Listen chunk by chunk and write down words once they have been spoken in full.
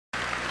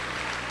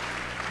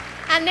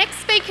Our next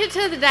speaker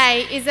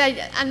today is an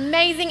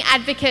amazing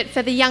advocate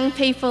for the young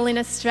people in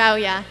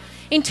Australia.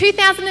 In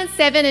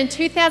 2007 and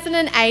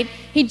 2008,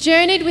 he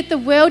journeyed with the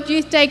World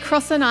Youth Day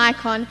Cross and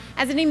Icon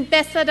as an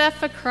ambassador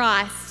for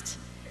Christ.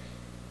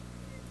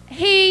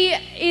 He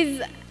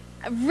is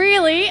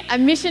really a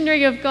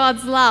missionary of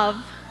God's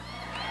love.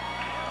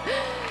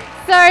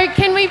 So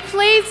can we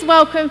please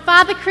welcome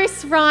Father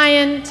Chris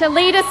Ryan to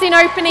lead us in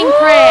opening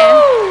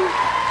prayer.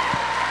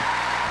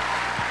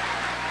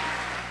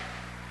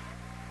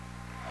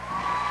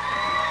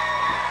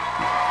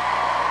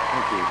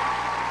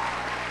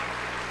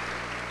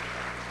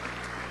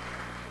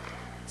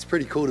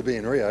 Pretty cool to be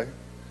in Rio.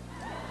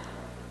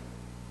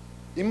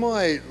 In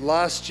my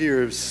last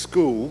year of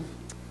school,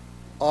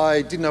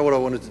 I didn't know what I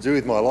wanted to do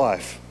with my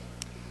life.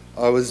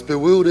 I was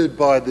bewildered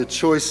by the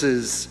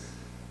choices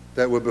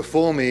that were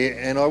before me,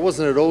 and I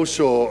wasn't at all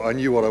sure I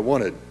knew what I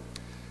wanted.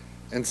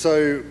 And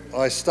so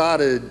I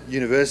started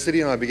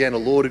university and I began a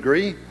law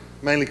degree,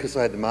 mainly because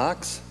I had the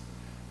marks.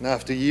 And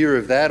after a year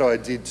of that, I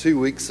did 2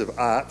 weeks of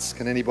arts.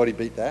 Can anybody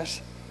beat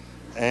that?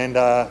 And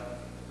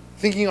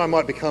thinking I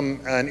might become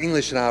an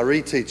English and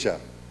RE teacher.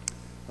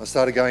 I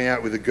started going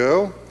out with a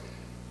girl,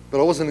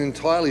 but I wasn't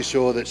entirely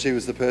sure that she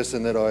was the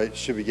person that I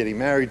should be getting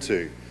married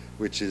to,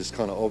 which is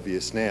kind of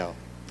obvious now.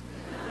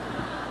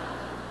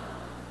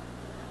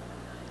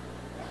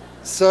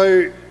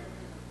 So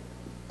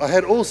I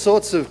had all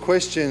sorts of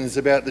questions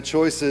about the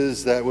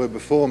choices that were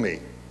before me.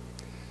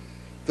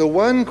 The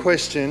one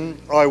question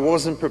I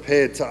wasn't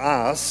prepared to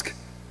ask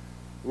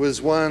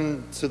was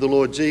one to the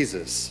Lord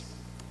Jesus,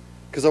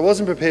 because I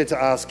wasn't prepared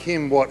to ask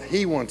him what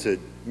he wanted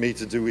me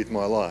to do with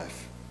my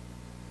life.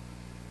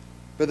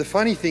 But the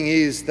funny thing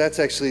is, that's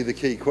actually the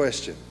key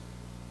question.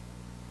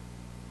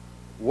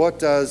 What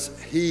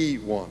does he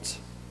want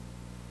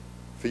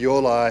for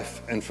your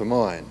life and for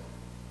mine?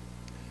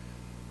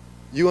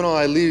 You and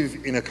I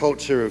live in a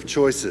culture of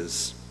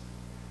choices.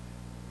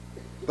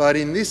 But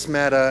in this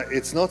matter,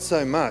 it's not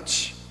so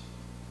much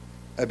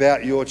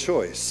about your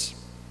choice.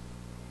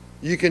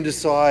 You can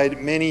decide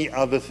many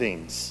other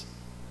things.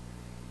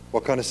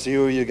 What kind of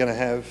cereal you're going to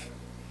have,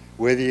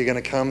 whether you're going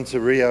to come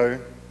to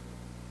Rio.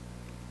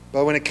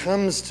 But when it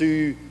comes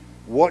to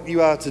what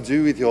you are to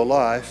do with your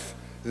life,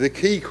 the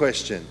key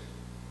question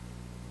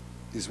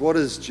is, what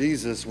does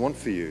Jesus want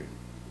for you?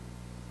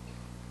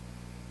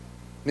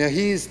 Now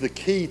here's the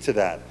key to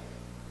that,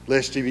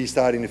 lest you be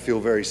starting to feel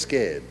very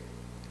scared.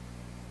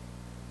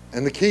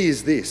 And the key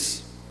is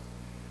this,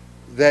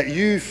 that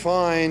you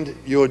find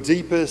your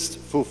deepest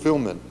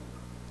fulfillment.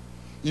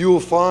 You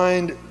will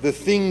find the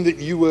thing that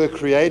you were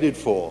created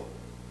for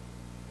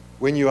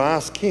when you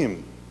ask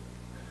him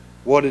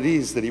what it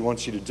is that he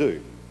wants you to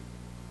do,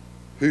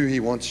 who he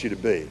wants you to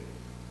be.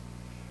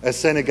 As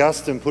St.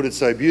 Augustine put it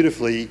so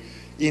beautifully,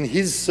 in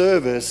his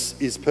service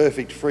is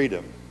perfect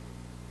freedom.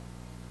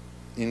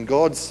 In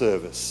God's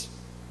service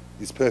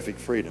is perfect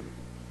freedom.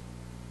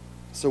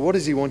 So what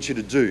does he want you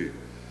to do?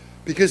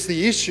 Because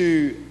the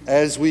issue,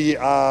 as we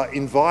are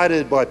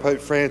invited by Pope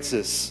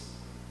Francis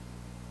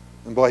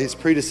and by his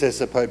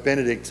predecessor, Pope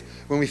Benedict,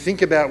 when we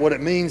think about what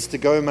it means to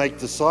go make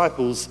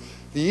disciples,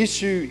 the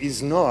issue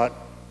is not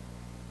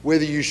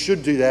whether you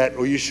should do that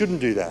or you shouldn't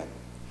do that.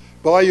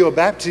 By your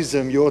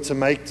baptism, you're to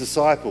make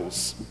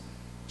disciples.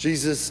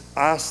 Jesus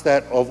asked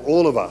that of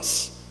all of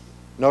us,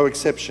 no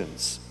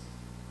exceptions.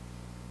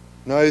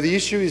 No, the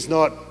issue is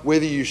not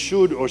whether you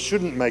should or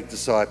shouldn't make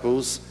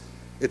disciples,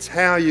 it's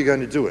how you're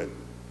going to do it.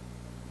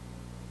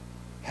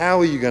 How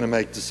are you going to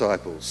make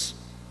disciples?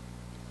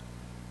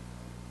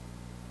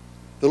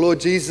 The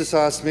Lord Jesus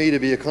asked me to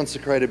be a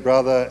consecrated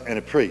brother and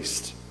a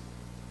priest.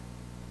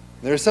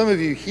 There are some of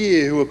you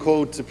here who are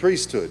called to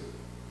priesthood.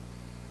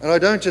 And I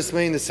don't just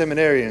mean the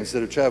seminarians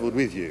that have travelled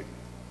with you.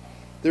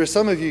 There are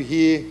some of you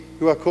here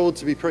who are called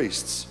to be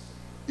priests,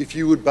 if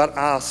you would but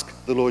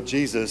ask the Lord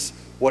Jesus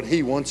what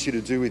he wants you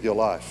to do with your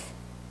life.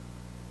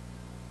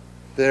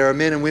 There are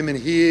men and women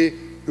here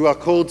who are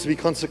called to be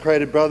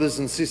consecrated brothers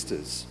and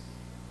sisters,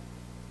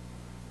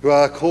 who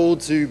are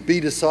called to be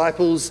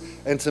disciples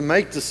and to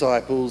make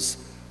disciples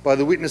by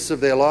the witness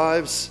of their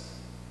lives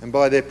and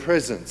by their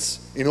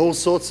presence in all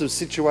sorts of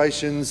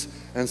situations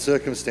and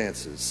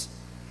circumstances.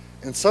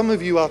 And some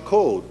of you are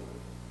called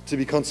to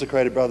be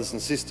consecrated brothers and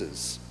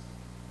sisters.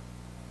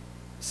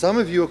 Some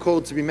of you are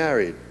called to be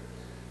married,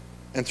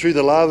 and through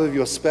the love of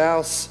your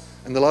spouse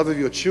and the love of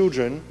your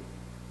children,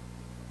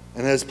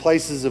 and as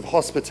places of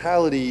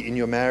hospitality in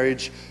your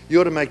marriage,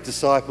 you're to make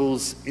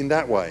disciples in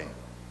that way.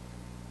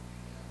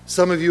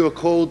 Some of you are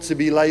called to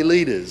be lay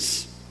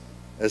leaders,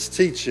 as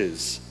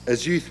teachers,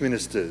 as youth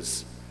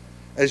ministers,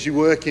 as you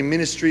work in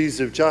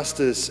ministries of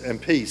justice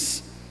and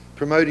peace,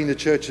 promoting the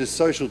church's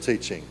social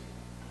teaching.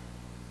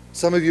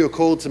 Some of you are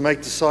called to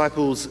make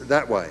disciples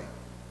that way.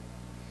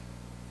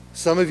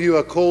 Some of you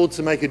are called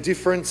to make a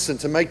difference and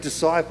to make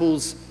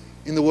disciples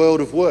in the world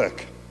of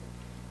work,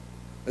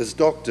 as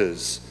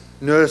doctors,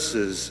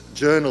 nurses,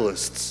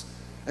 journalists,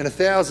 and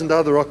 1,000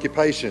 other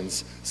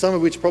occupations, some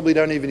of which probably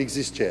don't even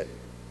exist yet.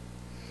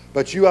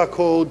 But you are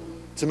called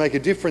to make a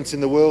difference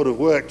in the world of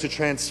work, to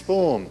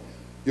transform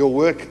your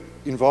work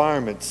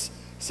environments,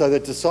 so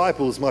that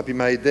disciples might be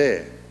made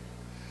there.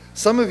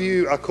 Some of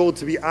you are called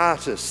to be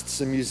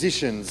artists and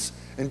musicians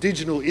and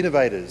digital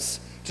innovators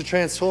to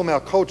transform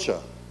our culture.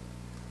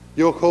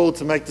 You're called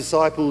to make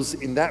disciples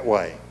in that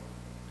way.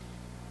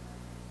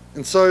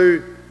 And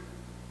so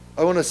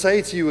I want to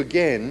say to you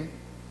again,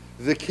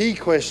 the key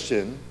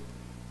question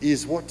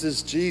is, what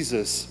does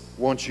Jesus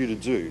want you to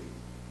do?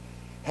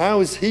 How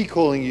is he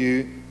calling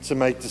you to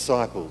make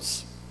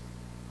disciples?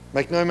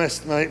 Make no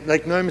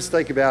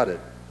mistake about it.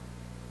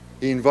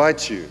 He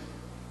invites you.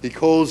 He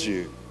calls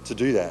you to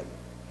do that.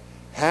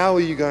 How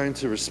are you going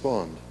to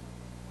respond?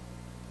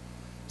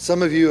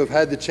 Some of you have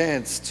had the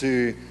chance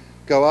to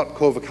go up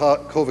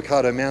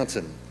Corvocado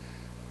Mountain.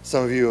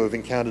 Some of you have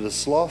encountered a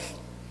sloth,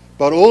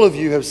 but all of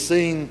you have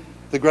seen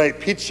the great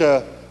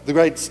picture, the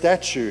great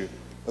statue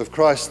of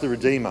Christ the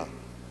Redeemer.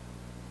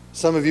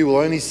 Some of you will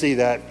only see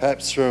that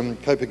perhaps from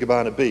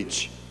Copacabana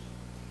Beach.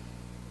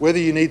 Whether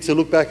you need to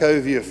look back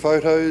over your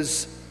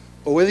photos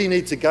or whether you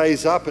need to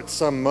gaze up at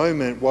some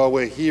moment while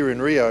we're here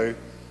in Rio,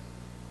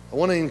 I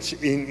want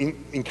to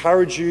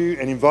encourage you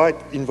and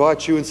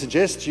invite you and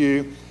suggest to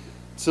you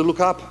to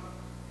look up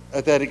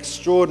at that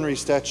extraordinary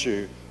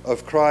statue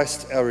of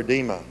Christ our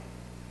Redeemer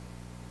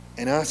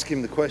and ask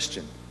him the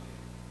question,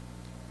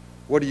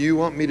 what do you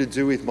want me to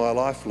do with my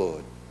life,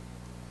 Lord?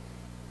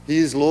 He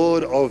is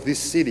Lord of this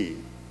city.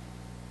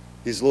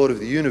 He's Lord of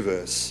the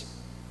universe.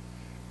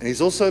 And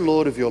he's also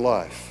Lord of your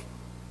life.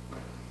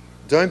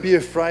 Don't be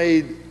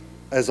afraid,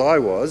 as I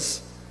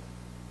was,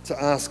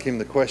 to ask him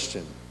the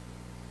question.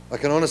 I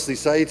can honestly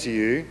say to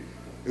you,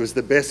 it was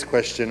the best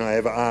question I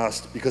ever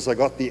asked because I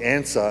got the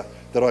answer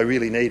that I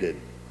really needed.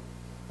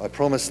 I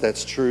promise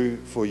that's true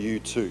for you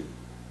too.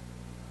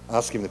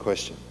 Ask him the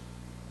question.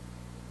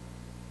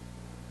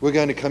 We're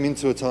going to come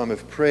into a time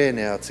of prayer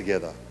now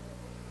together.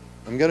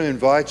 I'm going to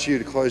invite you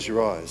to close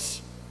your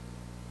eyes.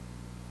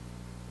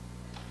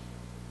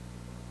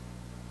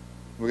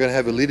 We're going to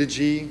have a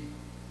liturgy,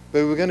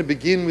 but we're going to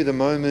begin with a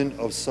moment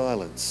of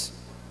silence.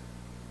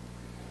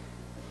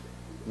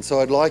 And so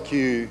I'd like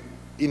you,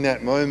 in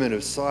that moment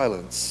of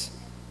silence,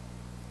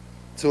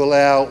 to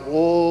allow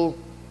all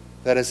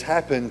that has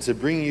happened to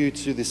bring you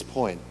to this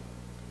point,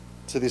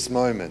 to this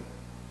moment,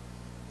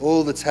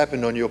 all that's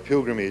happened on your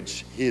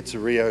pilgrimage here to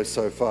Rio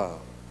so far,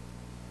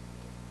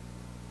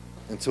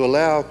 and to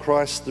allow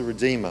Christ the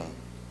Redeemer,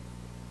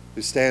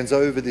 who stands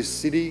over this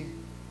city,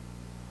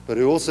 but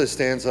who also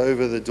stands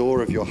over the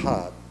door of your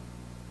heart,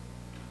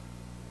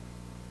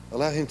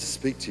 allow him to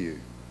speak to you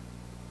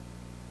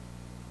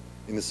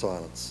in the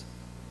silence.